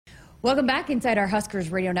Welcome back inside our Huskers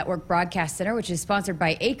Radio Network Broadcast Center, which is sponsored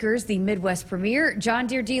by Acres, the Midwest premier John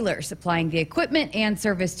Deere dealer, supplying the equipment and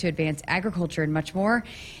service to advance agriculture and much more.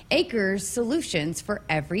 Acres, solutions for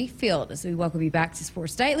every field. As we welcome you back to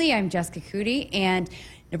Sports Nightly, I'm Jessica Coody, and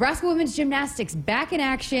Nebraska women's gymnastics back in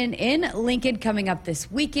action in Lincoln coming up this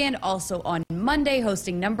weekend. Also on Monday,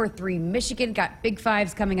 hosting number 3 Michigan. Got Big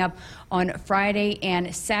Fives coming up on Friday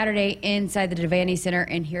and Saturday inside the Devaney Center.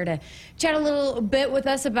 And here to chat a little bit with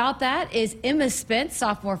us about that is Emma Spence,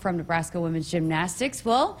 sophomore from Nebraska women's gymnastics.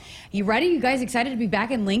 Well, you ready? You guys excited to be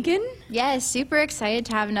back in Lincoln? Yes, super excited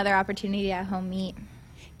to have another opportunity at home meet.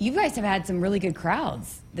 You guys have had some really good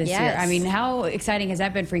crowds this year. I mean, how exciting has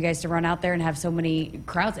that been for you guys to run out there and have so many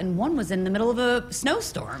crowds? And one was in the middle of a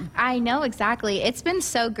snowstorm. I know, exactly. It's been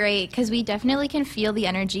so great because we definitely can feel the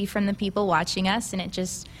energy from the people watching us, and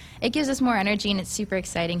it gives us more energy, and it's super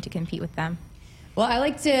exciting to compete with them. Well, I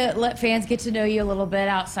like to let fans get to know you a little bit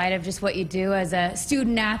outside of just what you do as a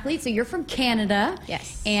student athlete. So you're from Canada.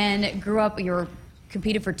 Yes. And grew up,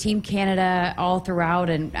 competed for Team Canada all throughout,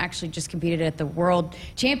 and actually just competed at the World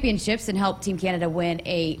Championships and helped Team Canada win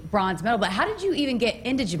a bronze medal. But how did you even get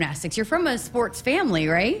into gymnastics? You're from a sports family,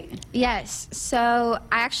 right? Yes. So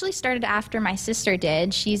I actually started after my sister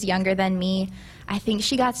did. She's younger than me. I think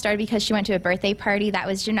she got started because she went to a birthday party that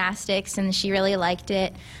was gymnastics, and she really liked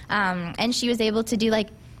it. And she was able to do like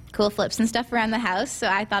cool flips and stuff around the house, so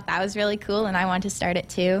I thought that was really cool, and I wanted to start it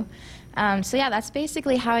too. So yeah, that's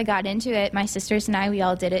basically how I got into it. My sisters and I, we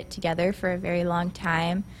all did it together for a very long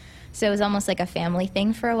time. So it was almost like a family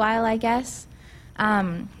thing for a while, I guess.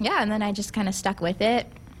 Yeah, and then I just kind of stuck with it.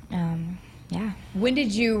 Yeah. When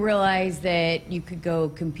did you realize that you could go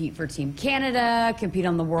compete for Team Canada, compete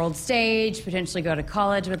on the world stage, potentially go to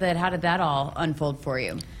college with it? How did that all unfold for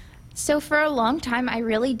you? So for a long time, I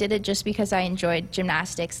really did it just because I enjoyed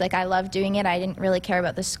gymnastics. Like, I loved doing it. I didn't really care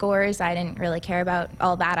about the scores. I didn't really care about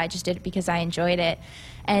all that. I just did it because I enjoyed it.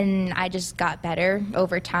 And I just got better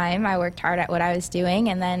over time. I worked hard at what I was doing.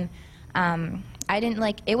 And then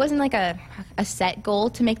it wasn't like a set goal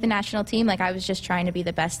to make the national team. Like, I was just trying to be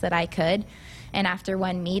the best that I could. And after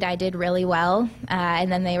one meet, I did really well. And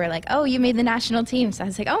then they were like, oh, you made the national team. So I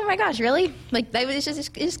was like, oh my gosh, really? Like, it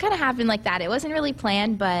just kind of happened like that. It wasn't really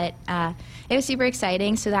planned, but it was super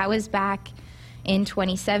exciting. So that was back in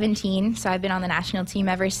 2017. So I've been on the national team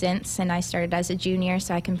ever since. And I started as a junior.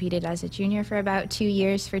 So I competed as a junior for about 2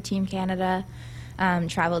 years for Team Canada.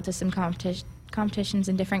 Traveled to some competitions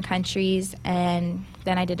in different countries. And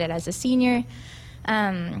then I did it as a senior.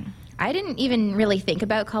 I didn't even really think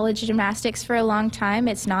about college gymnastics for a long time.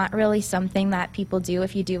 It's not really something that people do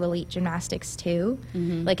if you do elite gymnastics too.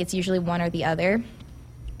 Mm-hmm. Like, it's usually one or the other.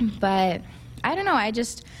 But I don't know,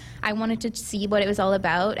 I wanted to see what it was all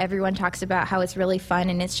about. Everyone talks about how it's really fun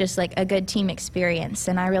and it's just like a good team experience,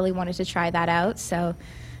 and I really wanted to try that out. So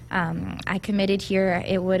I committed here.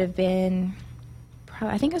 It would have been,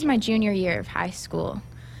 I think it was my junior year of high school.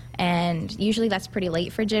 And usually that's pretty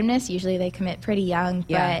late for gymnasts. Usually they commit pretty young,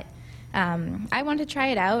 but I wanted to try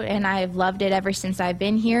it out, and I've loved it ever since I've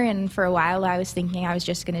been here. And for a while, I was thinking I was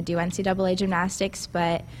just going to do NCAA gymnastics,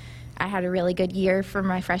 but I had a really good year for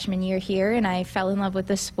my freshman year here, and I fell in love with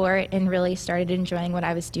the sport and really started enjoying what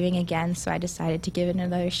I was doing again. So I decided to give it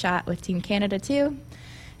another shot with Team Canada too,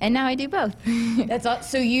 and now I do both. That's all.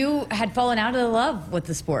 So you had fallen out of love with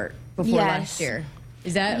the sport before last year.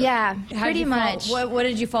 Is that? Yeah, pretty much. What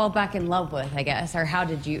did you fall back in love with, I guess, or how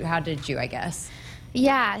did you, I guess?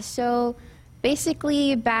 Yeah, so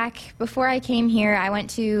basically back before I came here, I went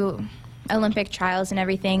to Olympic trials and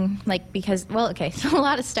everything, like, because, well, okay, so a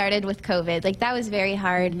lot of started with COVID. Like, that was very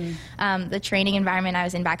hard. Mm-hmm. The training environment I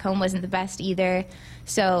was in back home wasn't the best either.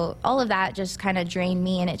 So all of that just kind of drained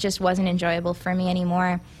me, and it just wasn't enjoyable for me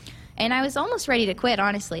anymore. And I was almost ready to quit,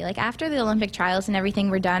 honestly. Like, after the Olympic trials and everything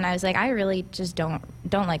were done, I was like, I really just don't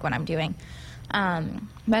like what I'm doing.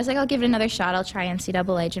 But I was like, I'll give it another shot. I'll try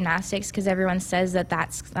NCAA gymnastics because everyone says that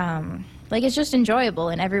that's, like, it's just enjoyable,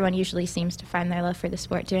 and everyone usually seems to find their love for the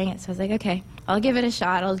sport doing it. So I was like, okay, I'll give it a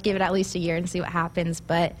shot. I'll give it at least a year and see what happens.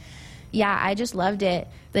 But yeah, I just loved it.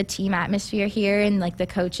 The team atmosphere here and, like, the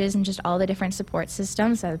coaches and just all the different support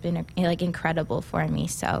systems have been, like, incredible for me.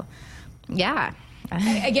 So yeah.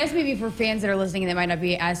 I guess maybe for fans that are listening that might not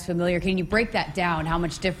be as familiar, can you break that down, how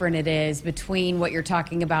much different it is between what you're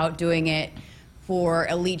talking about doing it for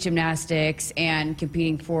elite gymnastics and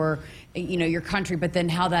competing for, your country, but then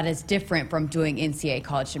how that is different from doing NCAA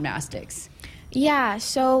college gymnastics? Yeah,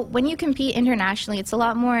 so when you compete internationally, it's a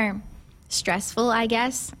lot more stressful, I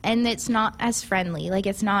guess, and it's not as friendly. Like,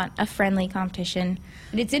 it's not a friendly competition.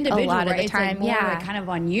 And it's individual, a lot right? of the time. It's like more like kind of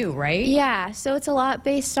on you, right? Yeah, so it's a lot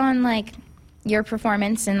based on, like, your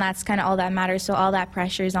performance, and that's kind of all that matters. So all that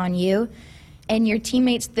pressure is on you. And your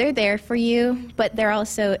teammates, they're there for you, but they're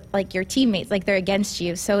also like your teammates, like they're against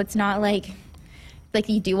you. So it's not like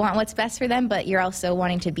you do want what's best for them, but you're also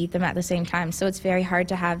wanting to beat them at the same time. So it's very hard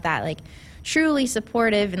to have that like truly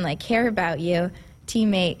supportive and like care about you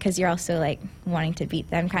teammate, because you're also like wanting to beat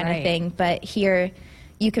them kind of thing. But here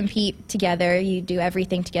you compete together, you do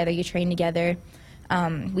everything together, you train together.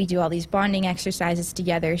 We do all these bonding exercises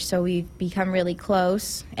together, so we've become really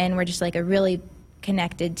close, and we're just like a really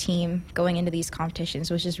connected team going into these competitions,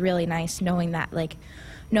 which is really nice, knowing that like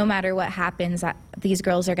no matter what happens, these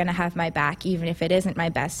girls are going to have my back, even if it isn't my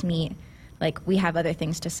best meet. Like, we have other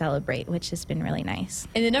things to celebrate, which has been really nice.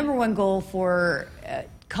 And the number one goal for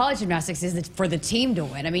college gymnastics is for the team to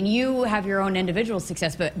win. I mean, you have your own individual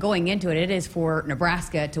success, but going into it, it is for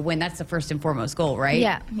Nebraska to win. That's the first and foremost goal, right?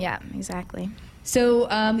 Yeah, exactly. So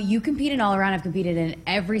you compete in all-around. I've competed in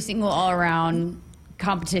every single all-around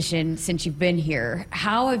competition since you've been here.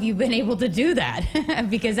 How have you been able to do that?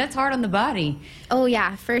 Because that's hard on the body. Oh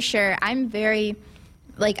yeah, for sure. I'm very,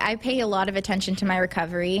 I pay a lot of attention to my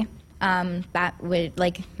recovery. That would,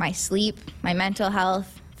 my sleep, my mental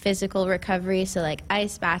health, physical recovery, so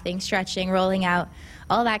ice bathing, stretching, rolling out,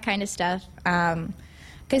 all that kind of stuff.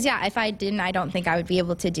 Because if I didn't, I don't think I would be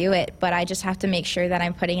able to do it, but I just have to make sure that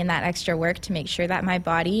I'm putting in that extra work to make sure that my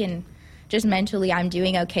body and just mentally I'm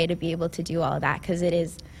doing okay to be able to do all of that, because it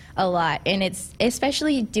is a lot. And it's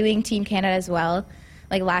especially doing Team Canada as well.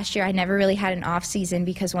 Like last year, I never really had an off season,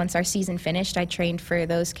 because once our season finished, I trained for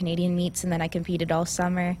those Canadian meets, and then I competed all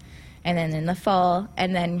summer, and then in the fall,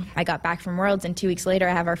 and then I got back from Worlds, and 2 weeks later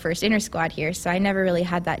I have our first inter squad here, so I never really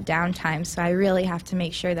had that downtime, so I really have to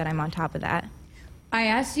make sure that I'm on top of that. I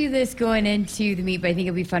asked you this going into the meet, but I think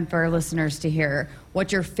it'd be fun for our listeners to hear.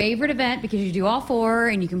 What's your favorite event? Because you do all four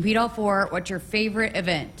and you compete all four. What's your favorite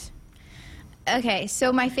event? Okay,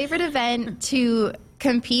 so my favorite event to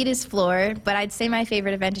compete is floor, but I'd say my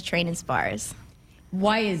favorite event to train is bars.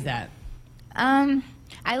 Why is that?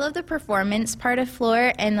 I love the performance part of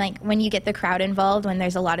floor, and when you get the crowd involved, when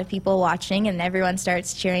there's a lot of people watching and everyone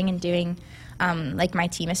starts cheering and doing, my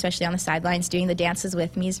team, especially on the sidelines, doing the dances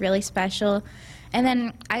with me is really special. And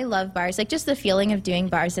then I love bars. Just the feeling of doing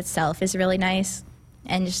bars itself is really nice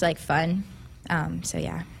and just fun. So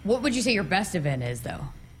yeah. What would you say your best event is, though?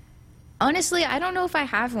 Honestly, I don't know if I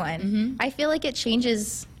have one. Mm-hmm. I feel like it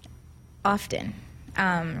changes often.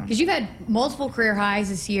 Because you've had multiple career highs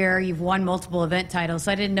this year, you've won multiple event titles,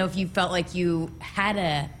 so I didn't know if you felt like you had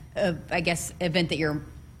a event that you're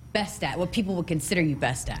best at, what people would consider you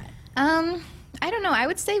best at. I don't know. I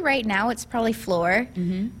would say right now it's probably floor,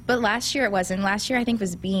 but last year it wasn't. Last year I think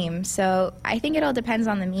was beam, so I think it all depends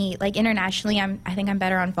on the meet. Internationally, I think I'm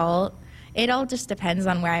better on vault. It all just depends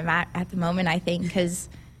on where I'm at the moment, I think, because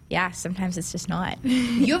sometimes it's just not.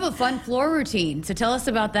 You have a fun floor routine, so tell us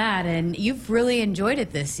about that, and you've really enjoyed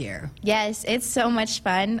it this year. Yes, it's so much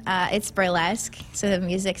fun. It's burlesque, so the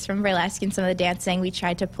music's from burlesque, and some of the dancing, we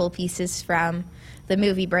tried to pull pieces from the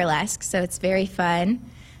movie Burlesque, so it's very fun.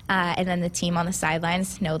 And then the team on the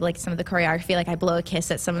sidelines know some of the choreography. I blow a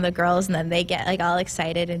kiss at some of the girls, and then they get all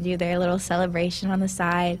excited and do their little celebration on the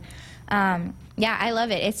side. I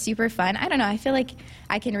love it. It's super fun. I don't know. I feel like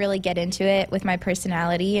I can really get into it with my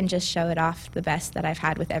personality and just show it off the best that I've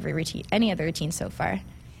had with any other routine so far.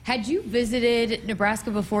 Had you visited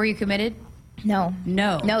Nebraska before you committed? No.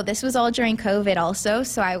 This was all during COVID also.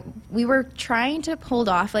 So we were trying to hold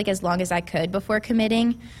off as long as I could before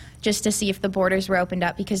committing, just to see if the borders were opened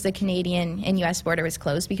up, because the Canadian and U.S. border was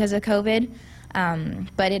closed because of COVID.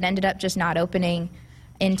 But it ended up just not opening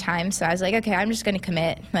in time. So I was like, okay, I'm just going to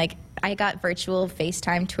commit. I got virtual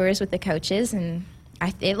FaceTime tours with the coaches, and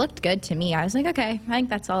it looked good to me. I was like, okay, I think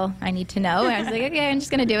that's all I need to know. And I was like, okay, I'm just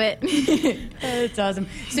going to do it. That's awesome.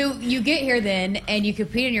 So you get here then, and you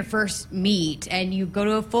compete in your first meet, and you go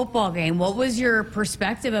to a football game. What was your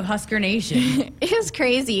perspective of Husker Nation? It was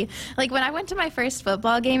crazy. When I went to my first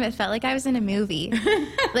football game, it felt like I was in a movie.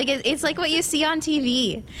 It's like what you see on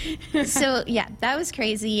TV. So, yeah, that was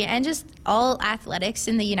crazy. And just all athletics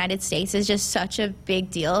in the United States is just such a big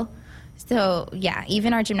deal. So, yeah,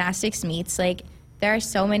 even our gymnastics meets, there are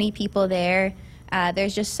so many people there.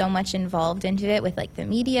 There's just so much involved into it with the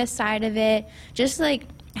media side of it. Just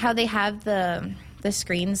how they have the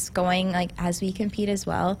screens going as we compete as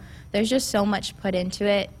well. There's just so much put into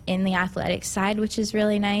it in the athletics side, which is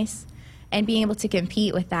really nice. And being able to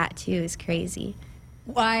compete with that too is crazy.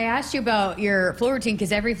 Well, I asked you about your floor routine,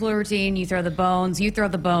 because every floor routine you throw the bones,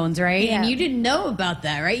 right? Yeah. And you didn't know about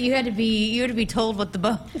that, right? You had to be told what the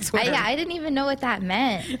bones were. I didn't even know what that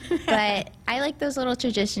meant. But I like those little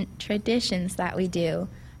traditions that we do.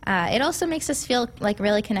 it also makes us feel like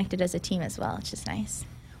really connected as a team as well, which is nice.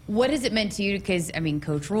 What has it meant to you? Because, I mean,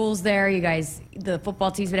 Coach Rule's there. You guys, the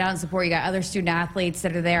football team's been out in support. You got other student athletes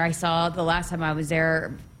that are there. I saw the last time I was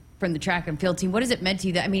there from the track and field team. What has it meant to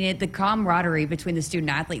you? That, I mean, the camaraderie between the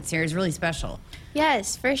student athletes here is really special.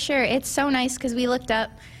 Yes, for sure. It's so nice because we looked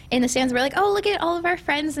up in the stands. We're like, oh, look at all of our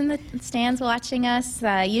friends in the stands watching us.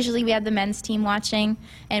 Usually we have the men's team watching,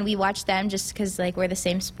 and we watch them just because, like, we're the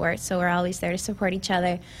same sport, so we're always there to support each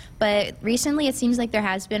other. But recently it seems like there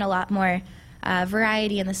has been a lot more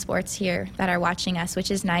variety in the sports here that are watching us,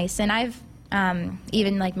 which is nice. And I've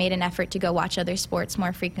even like made an effort to go watch other sports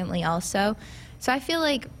more frequently also. So I feel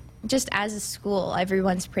like just as a school,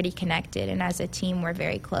 everyone's pretty connected, and as a team, we're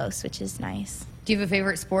very close, which is nice. Do you have a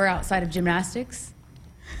favorite sport outside of gymnastics?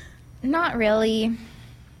 Not really.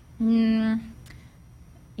 Yeah,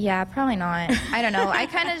 probably not. I don't know.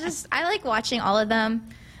 I like watching all of them.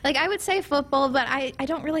 Like, I would say football, but I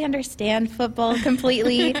don't really understand football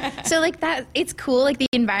completely. So, like, that, it's cool. Like, the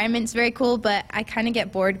environment's very cool, but I kind of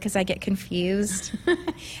get bored because I get confused.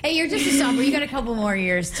 Hey, you're just a sophomore. You got a couple more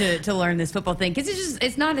years to learn this football thing, because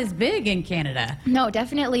it's not as big in Canada. No,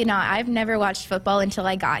 definitely not. I've never watched football until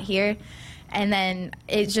I got here. And then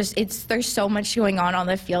there's so much going on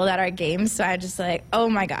the field at our games, so I'm just like, oh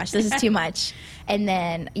my gosh, this is too much. And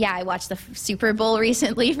then, yeah, I watched the Super Bowl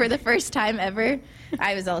recently for the first time ever.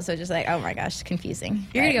 I was also just like, oh my gosh, confusing.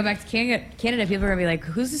 You're going to go back to Canada. People are going to be like,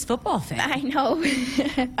 who's this football fan? I know.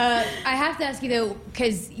 I have to ask you, though,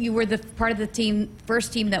 because you were the part of the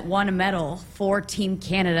first team that won a medal for Team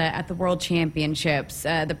Canada at the World Championships,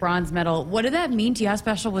 the bronze medal. What did that mean to you? How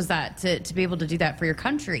special was that to be able to do that for your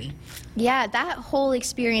country? Yeah, that whole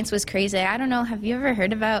experience was crazy. I don't know, have you ever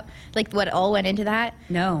heard about like what all went into that?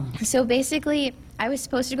 No. So basically, I was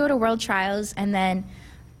supposed to go to World Trials, and then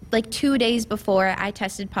like 2 days before, I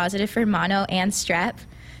tested positive for mono and strep.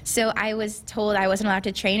 So I was told I wasn't allowed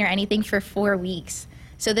to train or anything for 4 weeks.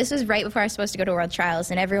 So this was right before I was supposed to go to World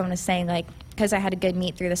Trials, and everyone was saying, like, because I had a good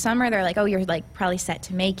meet through the summer, they're like, oh, you're like probably set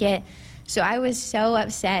to make it. So I was so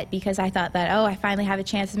upset because I thought that, oh, I finally have a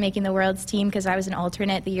chance of making the World's team because I was an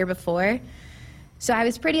alternate the year before. So I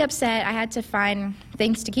was pretty upset. I had to find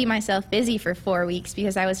things to keep myself busy for 4 weeks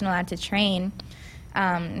because I wasn't allowed to train.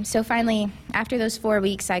 So finally, after those 4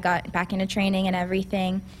 weeks, I got back into training and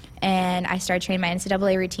everything, and I started training my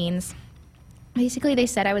NCAA routines. Basically, they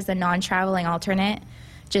said I was the non-traveling alternate,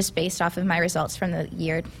 just based off of my results from the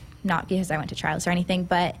year, not because I went to trials or anything,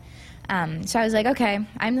 but so I was like, okay,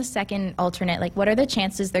 I'm the second alternate. Like, what are the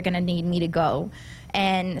chances they're going to need me to go?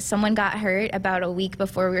 And someone got hurt about a week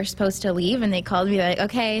before we were supposed to leave, and they called me like,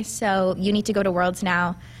 okay, so you need to go to Worlds now.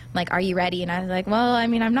 I'm like, are you ready? And I was like, well, I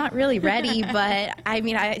mean, I'm not really ready, but I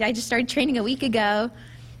mean, I just started training a week ago.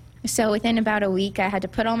 So within about a week, I had to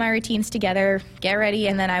put all my routines together, get ready,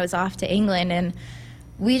 and then I was off to England. And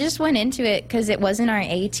we just went into it because it wasn't our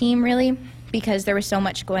A team, really, because there was so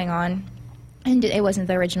much going on. And it wasn't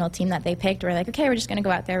the original team that they picked. We're like, okay, we're just going to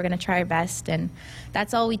go out there. We're going to try our best. And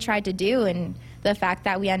that's all we tried to do. And the fact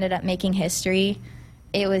that we ended up making history,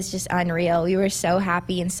 it was just unreal. We were so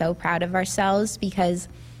happy and so proud of ourselves because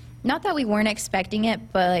not that we weren't expecting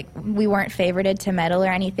it, but like we weren't favorited to medal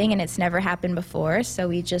or anything, and it's never happened before. So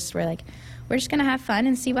we just were like, we're just going to have fun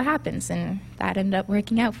and see what happens. And that ended up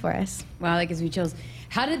working out for us. Wow, that gives me chills.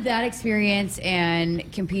 How did that experience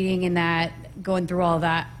and competing in that, going through all of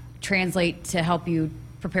that, translate to help you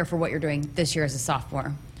prepare for what you're doing this year as a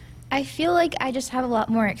sophomore? I feel like I just have a lot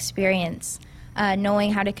more experience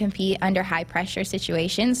knowing how to compete under high pressure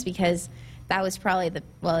situations, because that was probably it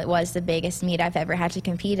was the biggest meet I've ever had to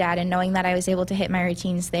compete at, and knowing that I was able to hit my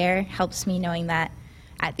routines there helps me knowing that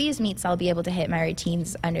at these meets I'll be able to hit my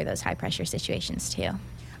routines under those high pressure situations too.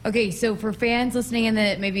 Okay, so for fans listening in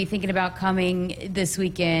that maybe thinking about coming this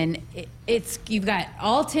weekend, you've got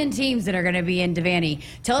all 10 teams that are going to be in Devaney.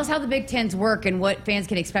 Tell us how the Big Tens work and what fans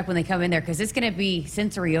can expect when they come in there, because it's going to be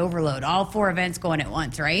sensory overload, all 4 events going at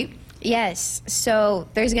once, right? Yes, so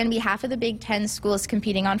there's going to be half of the Big Ten schools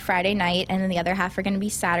competing on Friday night, and then the other half are going to be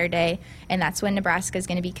Saturday, and that's when Nebraska is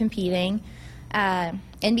going to be competing. And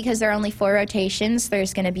because there are only 4 rotations,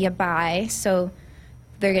 there's going to be a bye, so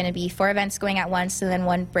they're going to be 4 events going at once, and then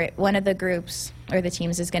one of the groups or the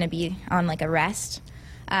teams is going to be on like a rest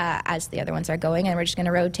as the other ones are going, and we're just going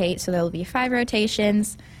to rotate. So there will be 5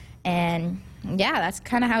 rotations, and yeah, that's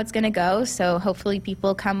kind of how it's going to go. So hopefully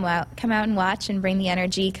people come out and watch and bring the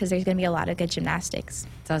energy, because there's going to be a lot of good gymnastics.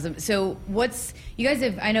 That's awesome. So you guys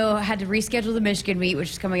have, I know, had to reschedule the Michigan meet,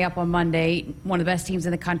 which is coming up on Monday. One of the best teams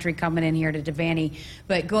in the country coming in here to Devaney.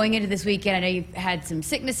 But going into this weekend, I know you've had some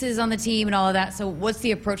sicknesses on the team and all of that. So what's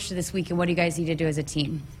the approach to this week, and what do you guys need to do as a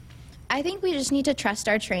team? I think we just need to trust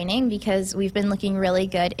our training because we've been looking really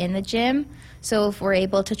good in the gym. So if we're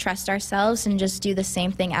able to trust ourselves and just do the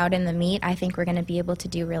same thing out in the meet, I think we're going to be able to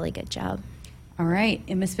do a really good job. All right.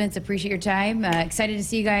 Emma Spence, appreciate your time. Excited to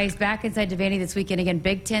see you guys back inside Devaney this weekend. Again,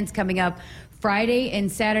 Big Ten's coming up Friday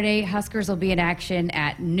and Saturday. Huskers will be in action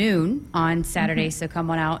at noon on Saturday, so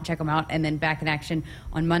come on out, check them out, and then back in action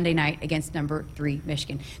on Monday night against number 3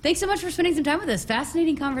 Michigan. Thanks so much for spending some time with us.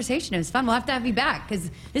 Fascinating conversation. It was fun. We'll have to have you back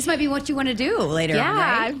because this might be what you want to do later on,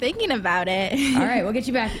 right? I'm thinking about it. All right. We'll get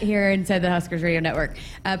you back here inside the Huskers Radio Network.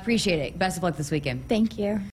 Appreciate it. Best of luck this weekend. Thank you.